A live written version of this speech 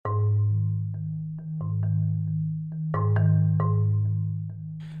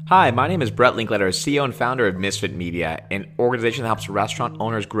Hi, my name is Brett Linkletter, CEO and founder of Misfit Media, an organization that helps restaurant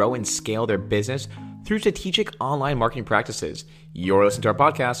owners grow and scale their business through strategic online marketing practices. You're listening to our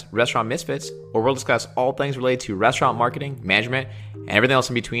podcast, Restaurant Misfits, where we'll discuss all things related to restaurant marketing, management, and everything else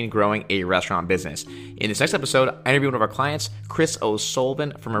in between growing a restaurant business. In this next episode, I interview one of our clients, Chris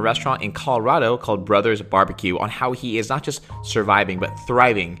O'Sullivan, from a restaurant in Colorado called Brothers Barbecue, on how he is not just surviving, but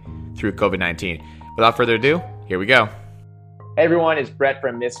thriving through COVID-19. Without further ado, here we go. Hey everyone, it's Brett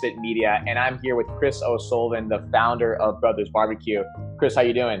from Misfit Media, and I'm here with Chris O'Sullivan, the founder of Brothers Barbecue. Chris, how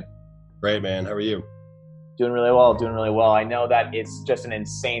you doing? Great, man. How are you? Doing really well. I know that it's just an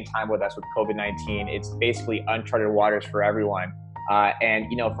insane time with us with COVID-19. It's basically uncharted waters for everyone. And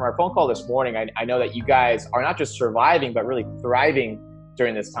from our phone call this morning, I know that you guys are not just surviving, but really thriving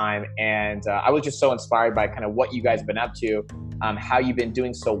during this time. And I was just so inspired by kind of what you guys have been up to, how you've been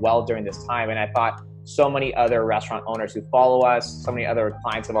doing so well during this time. And I thought so many other restaurant owners who follow us, so many other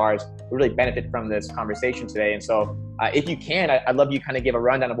clients of ours who really benefit from this conversation today. And so if you can, I'd love you to kind of give a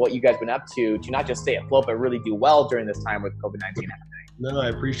rundown of what you guys have been up to not just stay afloat, but really do well during this time with COVID-19 happening. No, I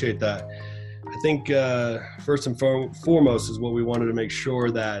appreciate that. I think first and foremost is what we wanted to make sure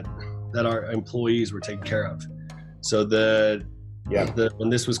that our employees were taken care of. So when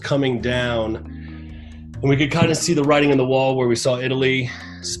this was coming down, and we could kind of see the writing on the wall where we saw Italy,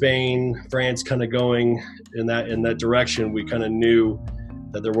 Spain, France kind of going in that direction, we kind of knew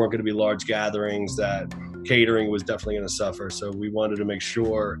that there weren't going to be large gatherings, that catering was definitely going to suffer. So we wanted to make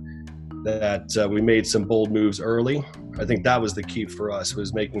sure that we made some bold moves early. I think that was the key for us,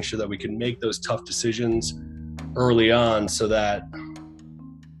 was making sure that we could make those tough decisions early on, so that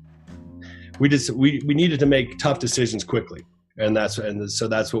we needed to make tough decisions quickly. So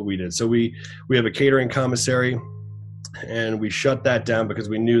that's what we did. So we have a catering commissary, and we shut that down because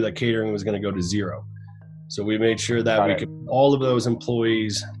we knew that catering was going to go to zero. So we made sure that we could put all of those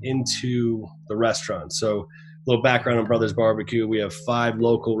employees into the restaurant. So a little background on Brothers Barbecue. We have 5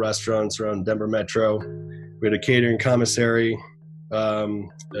 local restaurants around Denver Metro. We had a catering commissary, an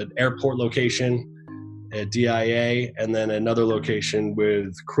airport location at DIA, and then another location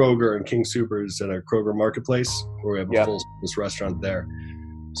with Kroger and King Soopers at our Kroger Marketplace, where we have a full service restaurant there.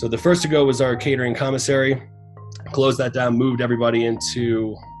 So the first to go was our catering commissary. Closed that down, moved everybody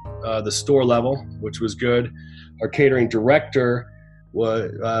into the store level, which was good. Our catering director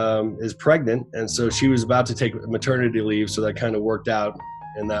is pregnant, and so she was about to take maternity leave, so that kind of worked out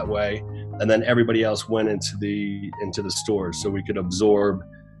in that way. And then everybody else went into the stores so we could absorb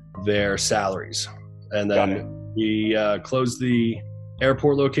their salaries. And then we closed the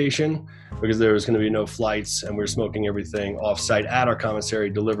airport location because there was going to be no flights, and we were smoking everything off-site at our commissary,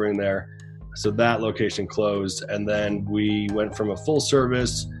 delivering there. So that location closed, and then we went from a full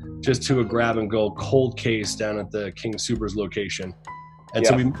service just to a grab-and-go cold case down at the King Soopers location. And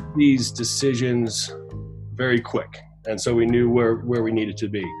so we made these decisions very quick, and so we knew where we needed to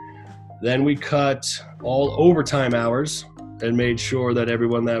be. Then we cut all overtime hours and made sure that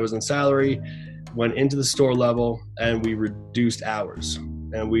everyone that was in salary went into the store level, and we reduced hours.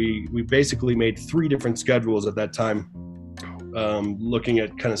 And we basically made 3 different schedules at that time, looking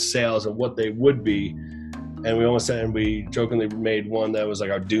at kind of sales and what they would be. And we jokingly made one that was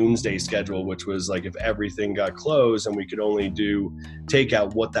like our doomsday schedule, which was like if everything got closed and we could only do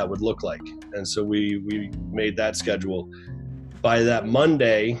takeout, what that would look like. And so we made that schedule. By that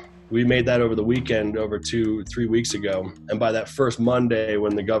Monday, we made that over the weekend, over 2-3 weeks ago. And by that first Monday,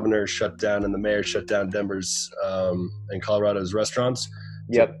 when the governor shut down and the mayor shut down Denver's and Colorado's restaurants,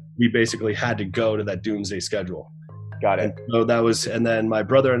 we basically had to go to that doomsday schedule. Got it. And so and then my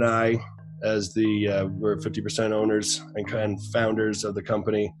brother and I, as we're 50% owners and founders of the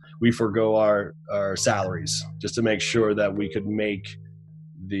company, we forego our salaries just to make sure that we could make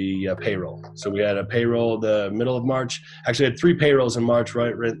the payroll. So we had a payroll the middle of March. Actually, had 3 payrolls in March,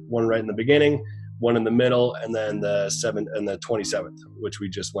 one right in the beginning, one in the middle, and then the 7th and the 27th, which we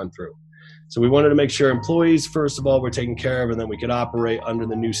just went through. So we wanted to make sure employees, first of all, were taken care of, and then we could operate under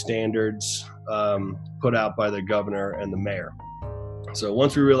the new standards put out by the governor and the mayor. So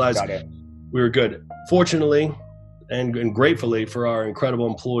once we realized we were good, fortunately and gratefully for our incredible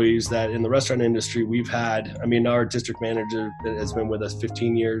employees that in the restaurant industry we've had, our district manager has been with us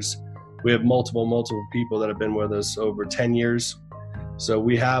 15 years. We have multiple people that have been with us over 10 years. So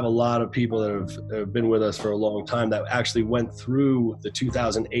we have a lot of people that have been with us for a long time that actually went through the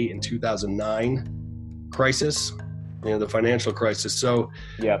 2008 and 2009 crisis, the financial crisis. So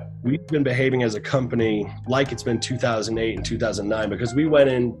we've been behaving as a company like it's been 2008 and 2009, because we went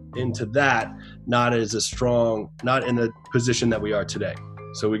into that not in the position that we are today.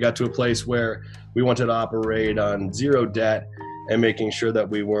 So we got to a place where we wanted to operate on 0 debt and making sure that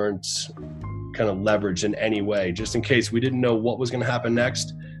we weren't kind of leveraged in any way, just in case we didn't know what was going to happen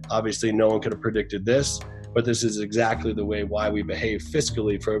next. Obviously, no one could have predicted this, but this is exactly the way why we behave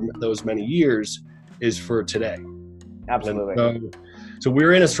fiscally for those many years is for today. Absolutely. So we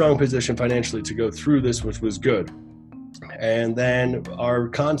were in a strong position financially to go through this, which was good. And then our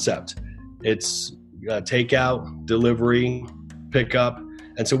concept, it's takeout, delivery, pickup.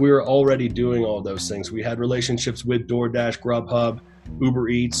 And so we were already doing all those things. We had relationships with DoorDash, Grubhub, Uber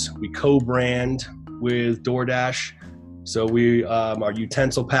Eats. We co-brand with DoorDash. So we, our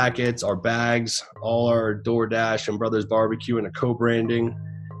utensil packets, our bags, all our DoorDash and Brothers Barbecue and a co-branding.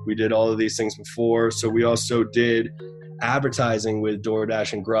 We did all of these things before. So we also did advertising with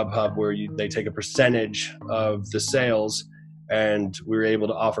DoorDash and Grubhub where they take a percentage of the sales, and we were able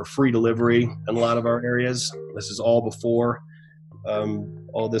to offer free delivery in a lot of our areas. This is all before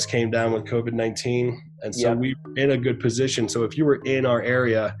all this came down with COVID-19. And so we were in a good position. So if you were in our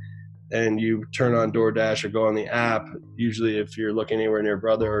area and you turn on DoorDash or go on the app, usually if you're looking anywhere near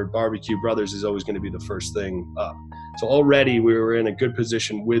Brother or Barbecue, Brothers is always going to be the first thing up. So already we were in a good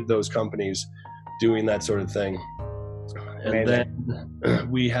position with those companies doing that sort of thing. And then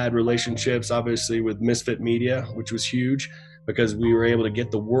we had relationships, obviously, with Misfit Media, which was huge because we were able to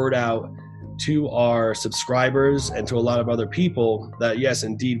get the word out to our subscribers and to a lot of other people that, yes,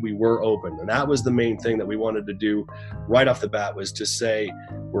 indeed, we were open. And that was the main thing that we wanted to do right off the bat, was to say,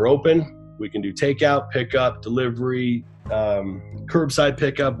 we're open. We can do takeout, pickup, delivery, curbside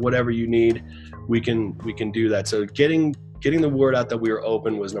pickup, whatever you need. We can do that. So getting the word out that we were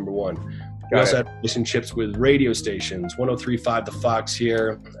open was number one. We also had relationships with radio stations, 103.5 The Fox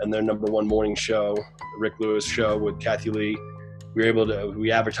here, and their number one morning show, the Rick Lewis Show with Kathy Lee.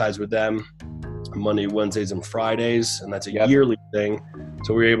 We advertised with them Monday, Wednesdays, and Fridays, and that's a yearly thing.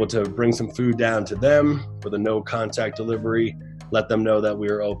 So we were able to bring some food down to them with a no contact delivery, let them know that we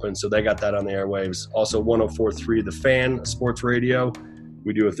were open. So they got that on the airwaves. Also 104.3 The Fan, sports radio.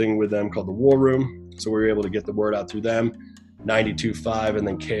 We do a thing with them called The War Room. So we were able to get the word out through them. 92.5 and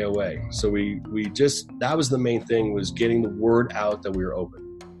then KOA. So we just, that was the main thing, was getting the word out that we were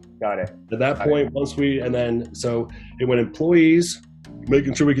open. Got it. At that point, so it went employees,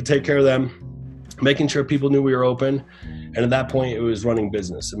 making sure we could take care of them, making sure people knew we were open. And at that point, it was running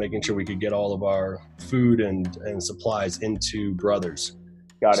business and making sure we could get all of our food and supplies into Brothers.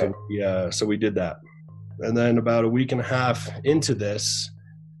 Got it. Yeah, so we did that. And then about a week and a half into this,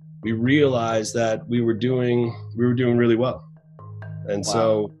 we realized that we were doing really well. And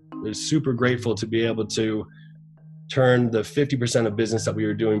so we're super grateful to be able to turn the 50% of business that we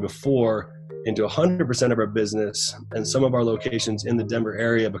were doing before into 100% of our business. And some of our locations in the Denver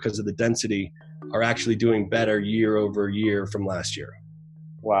area, because of the density, are actually doing better year over year from last year.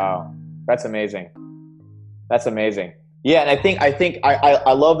 Wow. That's amazing. That's amazing. Yeah, and I think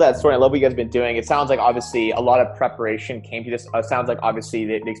I love that story. I love what you guys have been doing. It sounds like obviously a lot of preparation came to this. It sounds like obviously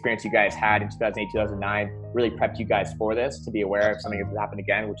the experience you guys had in 2008, 2009 really prepped you guys for this, to be aware of something that could happen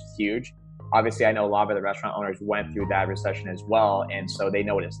again, which is huge. Obviously, I know a lot of other restaurant owners went through that recession as well, and so they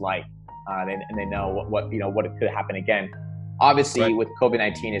know what it's like, and they know what it could happen again. Obviously, with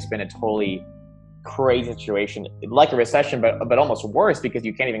COVID-19, it's been a totally crazy situation, like a recession, but almost worse because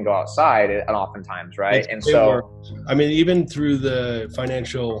you can't even go outside and oftentimes, right? And so, I mean, even through the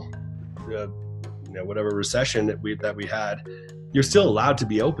financial, whatever recession that we had, you're still allowed to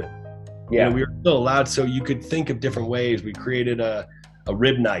be open. Yeah, we were still allowed, so you could think of different ways. We created a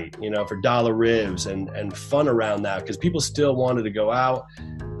rib night, for dollar ribs and fun around that, because people still wanted to go out,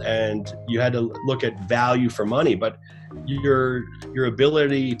 and you had to look at value for money, but your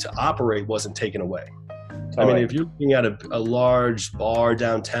ability to operate wasn't taken away. Totally. I mean, if you're looking at a large bar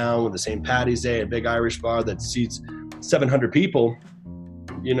downtown with the St. Patty's Day, a big Irish bar that seats 700 people,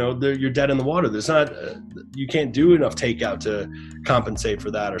 you're dead in the water. There's not, you can't do enough takeout to compensate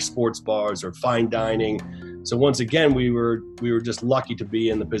for that, or sports bars or fine dining. So once again, we were just lucky to be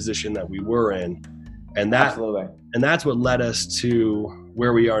in the position that we were in, and that's what led us to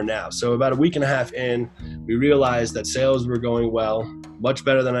where we are now. So about a week and a half in, we realized that sales were going well, much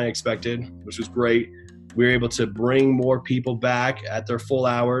better than I expected, which was great. We were able to bring more people back at their full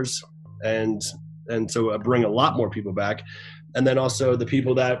hours, and so bring a lot more people back. And then also the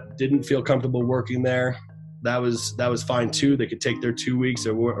people that didn't feel comfortable working there, that was fine too. They could take their 2 weeks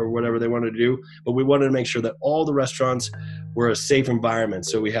or whatever they wanted to do. But we wanted to make sure that all the restaurants were a safe environment.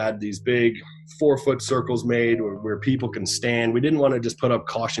 So we had these big 4-foot circles made where people can stand. We didn't want to just put up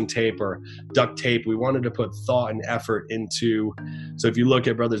caution tape or duct tape. We wanted to put thought and effort into. So if you look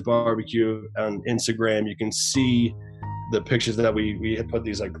at Brothers Barbecue on Instagram, you can see the pictures that we had put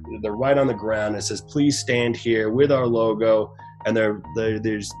these, like, they're right on the ground. It says, please stand here with our logo. and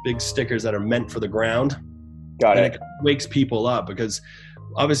there's big stickers that are meant for the ground. Got and it. it wakes people up because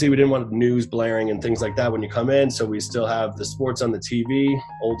obviously we didn't want news blaring and things like that when you come in. So we still have the sports on the TV,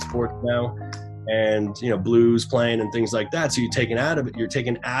 old sports now, and blues playing and things like that. So you're taken out of it. You're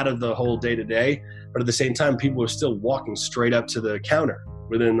taken out of the whole day to day. But at the same time, people are still walking straight up to the counter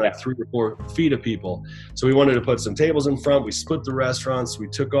within like 3 or 4 feet of people. So we wanted to put some tables in front. We split the restaurants. We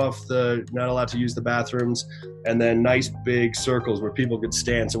took off the not allowed to use the bathrooms, and then nice big circles where people could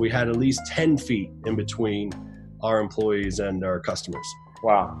stand. So we had at least 10 feet in between our employees and our customers.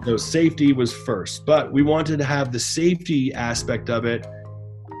 Wow. So safety was first, but we wanted to have the safety aspect of it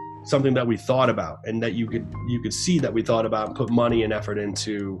something that we thought about, and that you could see that we thought about and put money and effort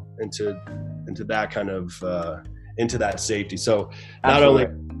into that kind of into that safety. So not only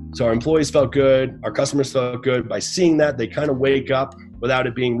so our employees felt good, our customers felt good. By seeing that, they kind of wake up without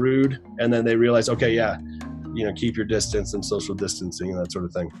it being rude, and then they realize, okay, yeah, keep your distance and social distancing and that sort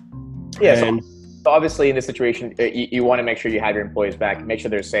of thing. Yeah. And, so obviously in this situation, you want to make sure you have your employees back, make sure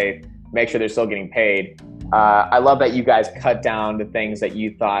they're safe, make sure they're still getting paid. I love that you guys cut down the things that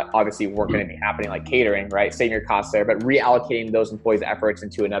you thought obviously weren't going to be happening, like catering, right? Saving your costs there, but reallocating those employees' efforts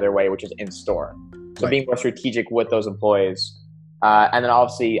into another way, which is in store. So being more strategic with those employees. And then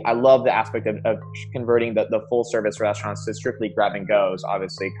obviously, I love the aspect of converting the full service restaurants to strictly grab and goes,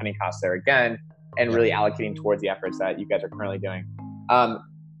 obviously cutting costs there again, and really allocating towards the efforts that you guys are currently doing.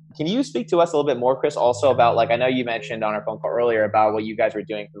 Can you speak to us a little bit more, Chris, also about, like, I know you mentioned on our phone call earlier about what you guys were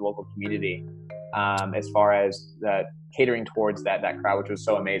doing for the local community, as far as catering towards that crowd, which was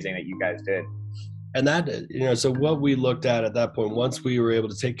so amazing that you guys did. And that, so what we looked at that point, once we were able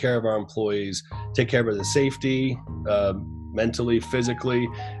to take care of our employees, take care of the safety, mentally, physically,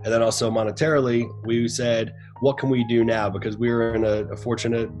 and then also monetarily, we said, what can we do now? Because we were in a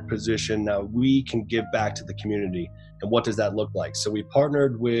fortunate position now. We can give back to the community. And what does that look like? So we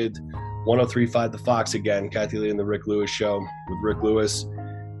partnered with 103.5 The Fox again, Kathy Lee and the Rick Lewis Show with Rick Lewis.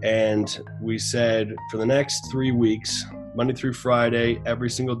 And we said for the next 3 weeks, Monday through Friday, every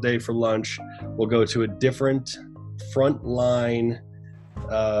single day for lunch, we'll go to a different frontline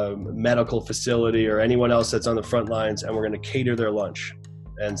medical facility or anyone else that's on the front lines, and we're going to cater their lunch.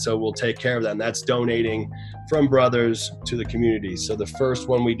 And so we'll take care of that. And that's donating from Brothers to the community. So the first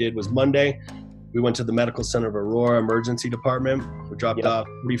one we did was Monday. We went to the Medical Center of Aurora Emergency Department. We dropped off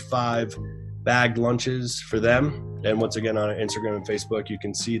 45 bagged lunches for them. And once again, on Instagram and Facebook, you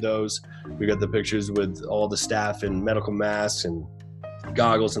can see those. We got the pictures with all the staff in medical masks and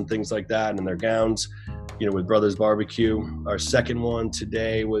goggles and things like that, and their gowns, with Brothers Barbecue. Our second one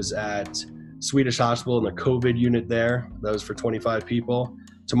today was at Swedish Hospital in the COVID unit there. That was for 25 people.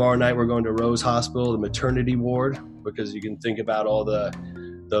 Tomorrow night, we're going to Rose Hospital, the maternity ward, because you can think about all the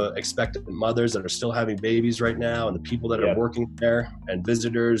expectant mothers that are still having babies right now, and the people that are working there, and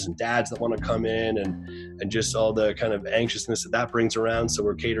visitors and dads that want to come in, and just all the kind of anxiousness that brings around. So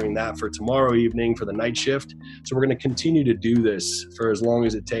we're catering that for tomorrow evening for the night shift. So we're going to continue to do this for as long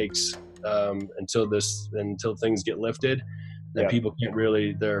as it takes until things get lifted. And people can't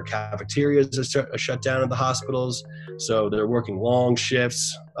really, their cafeterias are shut down at the hospitals. So they're working long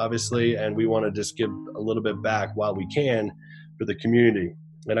shifts, obviously, and we want to just give a little bit back while we can for the community.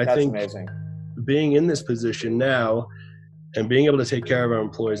 And I think amazing. Being in this position now and being able to take care of our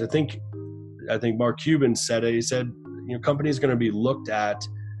employees, I think Mark Cuban said it. He said, company is going to be looked at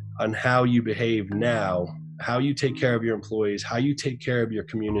on how you behave now, how you take care of your employees, how you take care of your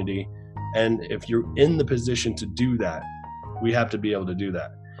community. And if you're in the position to do that, we have to be able to do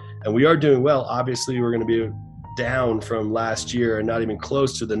that. And we are doing well. Obviously, we're going to be down from last year and not even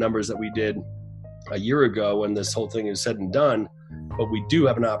close to the numbers that we did a year ago when this whole thing is said and done. But we do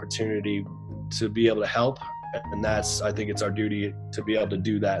have an opportunity to be able to help. And I think it's our duty to be able to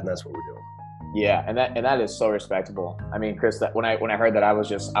do that. And that's what we're doing. Yeah. And that is so respectable. I mean, Chris, that when I heard that, I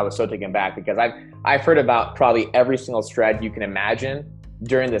was so taken back, because I've heard about probably every single strategy you can imagine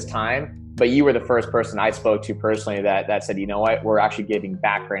during this time. But you were the first person I spoke to personally that said, you know what, we're actually giving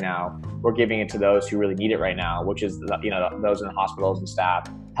back right now. We're giving it to those who really need it right now, which is, those in the hospitals and staff,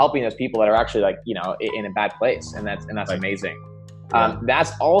 helping those people that are actually in a bad place. And that's right. Amazing. Yeah.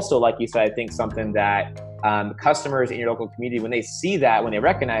 That's also, like you said, I think something that customers in your local community, when they see that, when they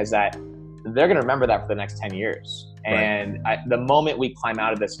recognize that, they're going to remember that for the next 10 years. Right. And the moment we climb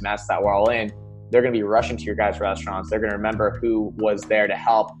out of this mess that we're all in, they're going to be rushing to your guys' restaurants. They're going to remember who was there to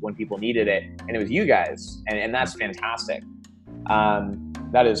help when people needed it. And it was you guys. And that's fantastic.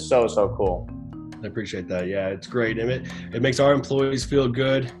 That is so, so cool. I appreciate that. Yeah, it's great. And it makes our employees feel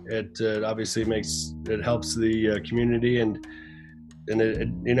good. It obviously helps the community. And And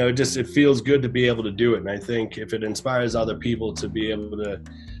it feels good to be able to do it. And I think if it inspires other people to be able to,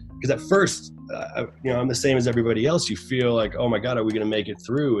 because at first, I'm the same as everybody else. You feel like, oh my God, are we going to make it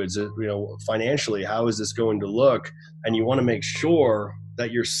through? Is it, financially, how is this going to look? And you want to make sure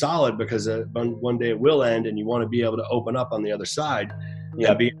that you're solid, because one day it will end, and you want to be able to open up on the other side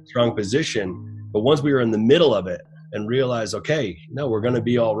and be in a strong position. But once we were in the middle of it and realized, okay, no, we're going to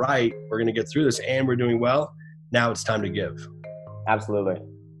be all right. We're going to get through this, and we're doing well. Now it's time to give. Absolutely.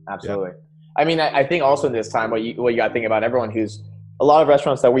 Yeah. I mean, I think also in this time, what you got to think about, everyone who's, a lot of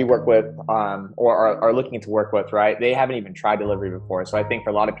restaurants that we work with or are looking to work with, right? They haven't even tried delivery before. So I think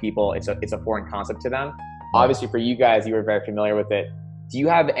for a lot of people, it's a foreign concept to them. Obviously for you guys, you were very familiar with it. Do you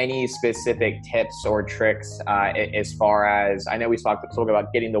have any specific tips or tricks as far as, I know we spoke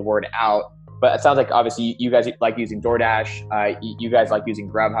about getting the word out, but it sounds like obviously you guys like using DoorDash, you guys like using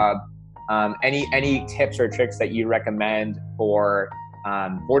Grubhub. Any tips or tricks that you recommend for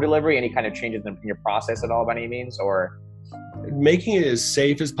delivery? Any kind of changes in your process at all by any means, or? Making it as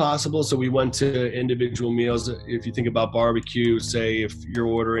safe as possible. So we went to individual meals. If you think about barbecue, say if you're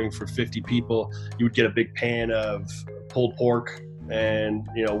ordering for 50 people, you would get a big pan of pulled pork and,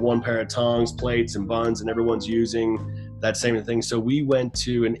 one pair of tongs, plates and buns, and everyone's using that same thing. So we went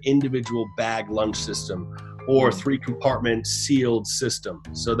to an individual bag lunch system or 3-compartment sealed system,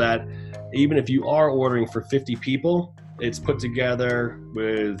 so that even if you are ordering for 50 people, it's put together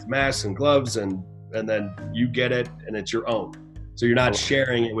with masks and gloves, and then you get it and it's your own. So you're not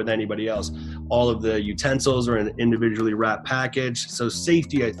sharing it with anybody else. All of the utensils are in an individually wrapped package. So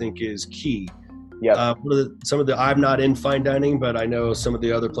safety, I think, is key. Yeah. I'm not in fine dining, but I know some of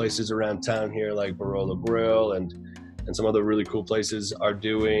the other places around town here, like Barolo Grill and some other really cool places, are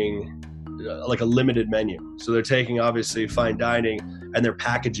doing like a limited menu. So they're taking obviously fine dining and they're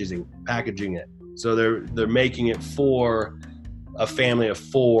packaging it. So they're making it for a family of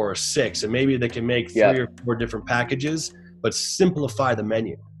 4 or 6, and maybe they can make 3 or 4 different packages, but simplify the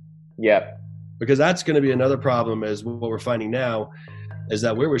menu. Yeah. Because that's going to be another problem, is what we're finding now is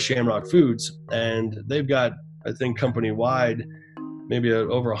that we're with Shamrock Foods, and they've got, I think, company-wide, maybe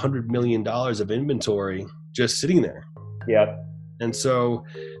over $100 million of inventory just sitting there. Yeah. And so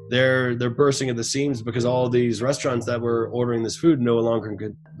they're bursting at the seams, because all these restaurants that were ordering this food no longer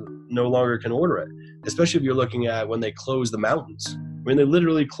can order it. Especially if you're looking at when they close the mountains. I mean, they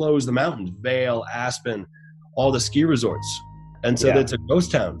literally close the mountains, Vail, Aspen, all the ski resorts. And so it's a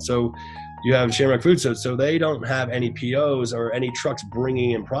ghost town. So you have Shamrock Foods. So they don't have any POs or any trucks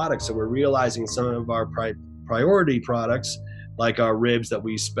bringing in products. So we're realizing some of our priority products, like our ribs that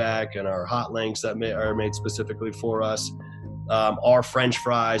we spec and our hot links that are made specifically for us, our French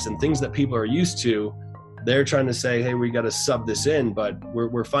fries and things that people are used to, they're trying to say, hey, we got to sub this in, but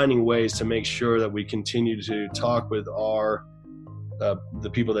we're finding ways to make sure that we continue to talk with the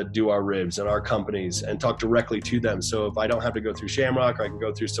people that do our ribs and our companies and talk directly to them. So if I don't have to go through Shamrock, I can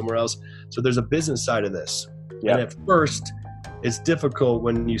go through somewhere else. So there's a business side of this. Yep. And at first, it's difficult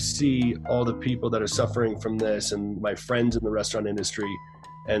when you see all the people that are suffering from this, and my friends in the restaurant industry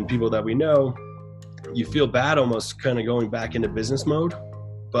and people that we know, you feel bad almost kind of going back into business mode.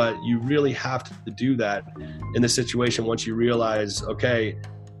 But you really have to do that in this situation once you realize, okay,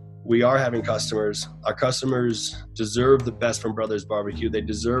 we are having customers. Our customers deserve the best from Brothers Barbecue. They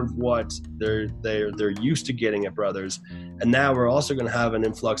deserve what they're used to getting at Brothers. And now we're also going to have an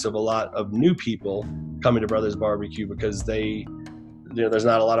influx of a lot of new people coming to Brothers Barbecue, because there's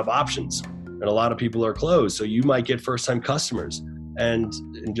not a lot of options and a lot of people are closed. So you might get first-time customers. And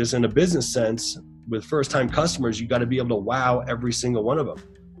just in a business sense, with first-time customers, you got to be able to wow every single one of them.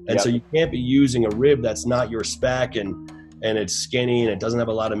 And so you can't be using a rib that's not your spec and it's skinny and it doesn't have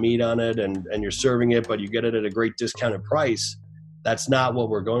a lot of meat on it, and you're serving it, but you get it at a great discounted price. That's not what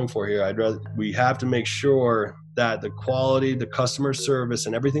we're going for here. We have to make sure that the quality, the customer service,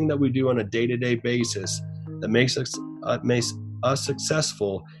 and everything that we do on a day-to-day basis that makes us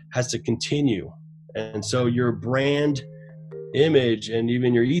successful has to continue. And so your brand image and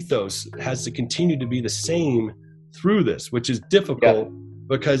even your ethos has to continue to be the same through this, which is difficult.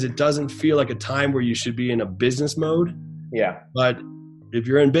 Because it doesn't feel like a time where you should be in a business mode. Yeah. But if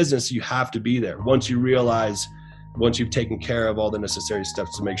you're in business, you have to be there once you've taken care of all the necessary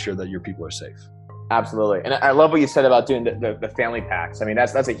steps to make sure that your people are safe. Absolutely. And I love what you said about doing the family packs. I mean,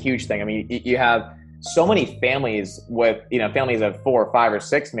 that's a huge thing. I mean, you have so many families with, families of 4 or 5 or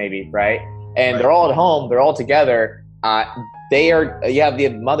 6 maybe, right? And they're all at home, they're all together. You have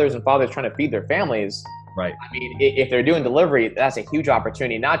the mothers and fathers trying to feed their families. Right. I mean, if they're doing delivery, that's a huge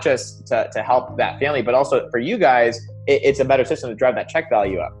opportunity, not just to help that family, but also for you guys, it's a better system to drive that check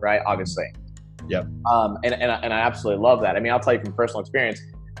value up, right? Obviously. Yep. And I absolutely love that. I mean, I'll tell you from personal experience.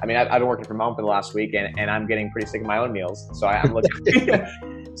 I mean, I've been working from home for the last week, and I'm getting pretty sick of my own meals. So I'm looking.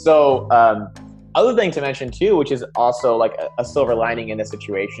 So other thing to mention too, which is also like a silver lining in this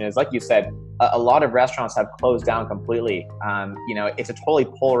situation, is like you said, a lot of restaurants have closed down completely. You know, it's a totally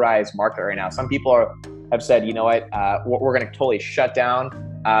polarized market right now. Some people have said, you know what, we're going to totally shut down.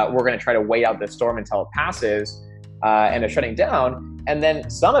 We're going to try to wait out the storm until it passes, and they're shutting down. And then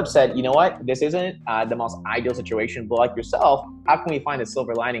some have said, you know what, this isn't the most ideal situation, but like yourself, how can we find a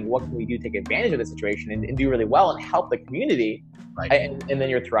silver lining? What can we do to take advantage of the situation and do really well and help the community? Right. And then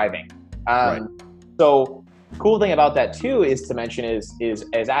you're thriving. Right. So cool thing about that too is to mention is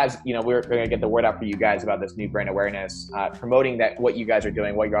as you know, we're going to get the word out for you guys about this new brand awareness, promoting that what you guys are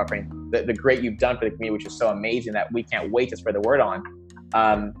doing, what you're offering, the great you've done for the community, which is so amazing that we can't wait to spread the word on.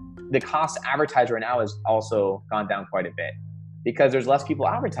 The cost to advertise right now has also gone down quite a bit because there's less people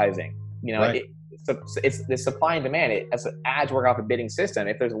advertising. You know, right. It's the supply and demand. As ads work off a bidding system,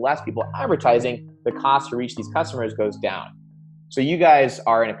 if there's less people advertising, the cost to reach these customers goes down. So you guys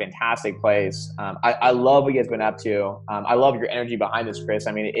are in a fantastic place. I love what you guys been up to. I love your energy behind this, Chris.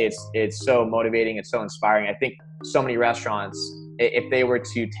 I mean, it's so motivating. It's so inspiring. I think so many restaurants, if they were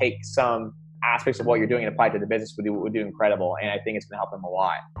to take some aspects of what you're doing and apply it to the business, would do incredible. And I think it's going to help them a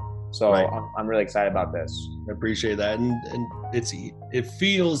lot. So right. I'm really excited about this. I appreciate that. And it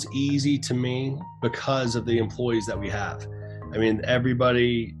feels easy to me because of the employees that we have. I mean,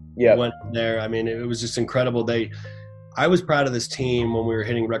 everybody went there. I mean, it was just incredible. I was proud of this team when we were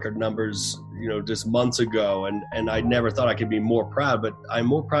hitting record numbers, you know, just months ago. And I never thought I could be more proud, but I'm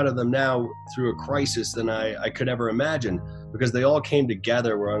more proud of them now through a crisis than I could ever imagine, because they all came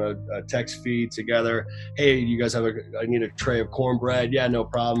together. We're on a text feed together. Hey, you guys I need a tray of cornbread. Yeah, no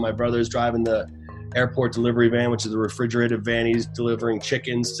problem. My brother's driving the airport delivery van, which is a refrigerated van. He's delivering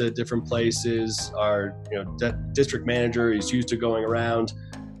chickens to different places. Our district manager, he's used to going around,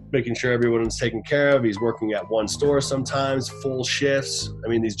 making sure everyone's taken care of. He's working at one store sometimes, full shifts. I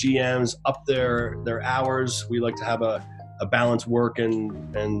mean, these GMs up their hours. We like to have a balanced work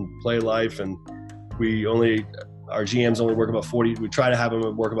and play life. And our GMs only work about 40. We try to have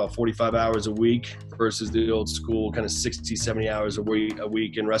them work about 45 hours a week versus the old school kind of 60, 70 hours a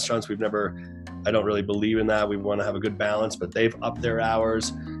week in restaurants. I don't really believe in that. We want to have a good balance, but they've upped their hours,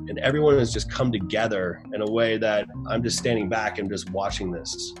 and everyone has just come together in a way that I'm just standing back and just watching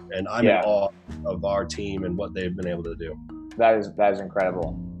this. And I'm in awe of our team and what they've been able to do. That is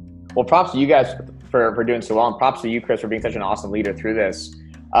incredible. Well, props to you guys for doing so well, and props to you, Chris, for being such an awesome leader through this.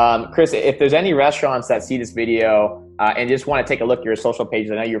 Chris, if there's any restaurants that see this video and just want to take a look at your social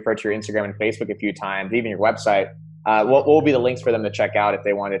pages, I know you referred to your Instagram and Facebook a few times, even your website, what will be the links for them to check out if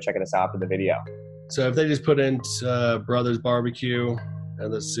they wanted to check this out for the video? So if they just put in Brothers Barbecue,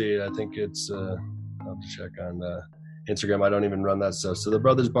 and let's see, I think it's, I'll have to check on Instagram. I don't even run that stuff. So the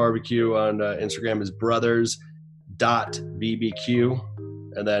Brothers Barbecue on Instagram is brothers.bbq,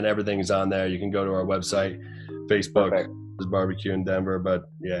 and then everything's on there. You can go to our website, Facebook. Perfect. Barbecue in Denver, but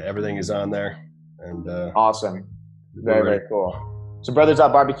yeah, everything is on there. And awesome. Very cool. So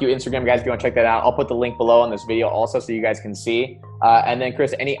brothers.barbecue Instagram, guys, if you want to check that out, I'll put the link below on this video also so you guys can see. And then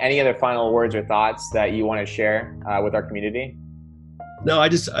Chris, any other final words or thoughts that you want to share with our community? No,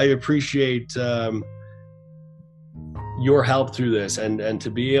 I appreciate your help through this, and to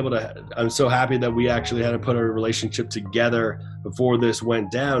be able to, I'm so happy that we actually had to put our relationship together before this went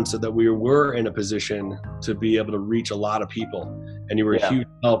down so that we were in a position to be able to reach a lot of people. And you were a huge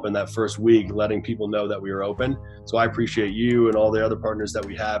help in that first week, letting people know that we were open. So I appreciate you and all the other partners that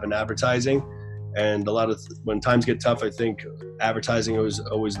we have in advertising. And when times get tough, I think advertising is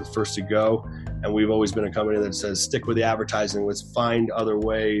always the first to go. And we've always been a company that says, stick with the advertising. Let's find other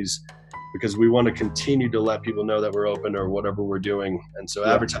ways, because we want to continue to let people know that we're open or whatever we're doing. And so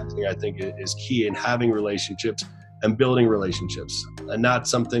advertising, I think, is key in having relationships and building relationships, and not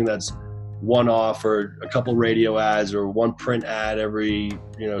something that's one-off or a couple radio ads or one print ad every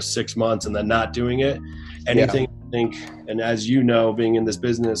 6 months and then not doing it. Anything, I think, and as you know, being in this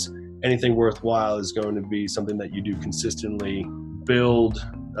business, anything worthwhile is going to be something that you do consistently, build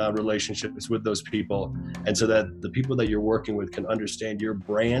relationships with those people, and so that the people that you're working with can understand your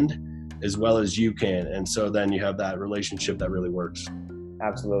brand as well as you can. And so then you have that relationship that really works.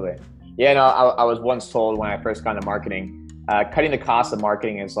 Absolutely. Yeah, no, I was once told when I first got into marketing, cutting the cost of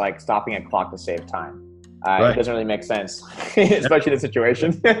marketing is like stopping a clock to save time. It doesn't really make sense, especially in this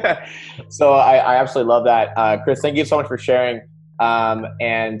situation. So I absolutely love that. Chris, thank you so much for sharing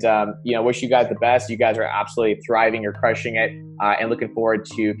Wish you guys the best. You guys are absolutely thriving. You're crushing it, and looking forward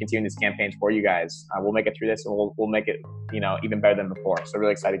to continuing this campaign for you guys. We'll make it through this, and we'll make it, even better than before. So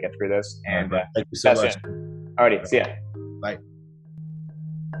really excited to get through this. And thank you so much. Alrighty, see ya. Bye.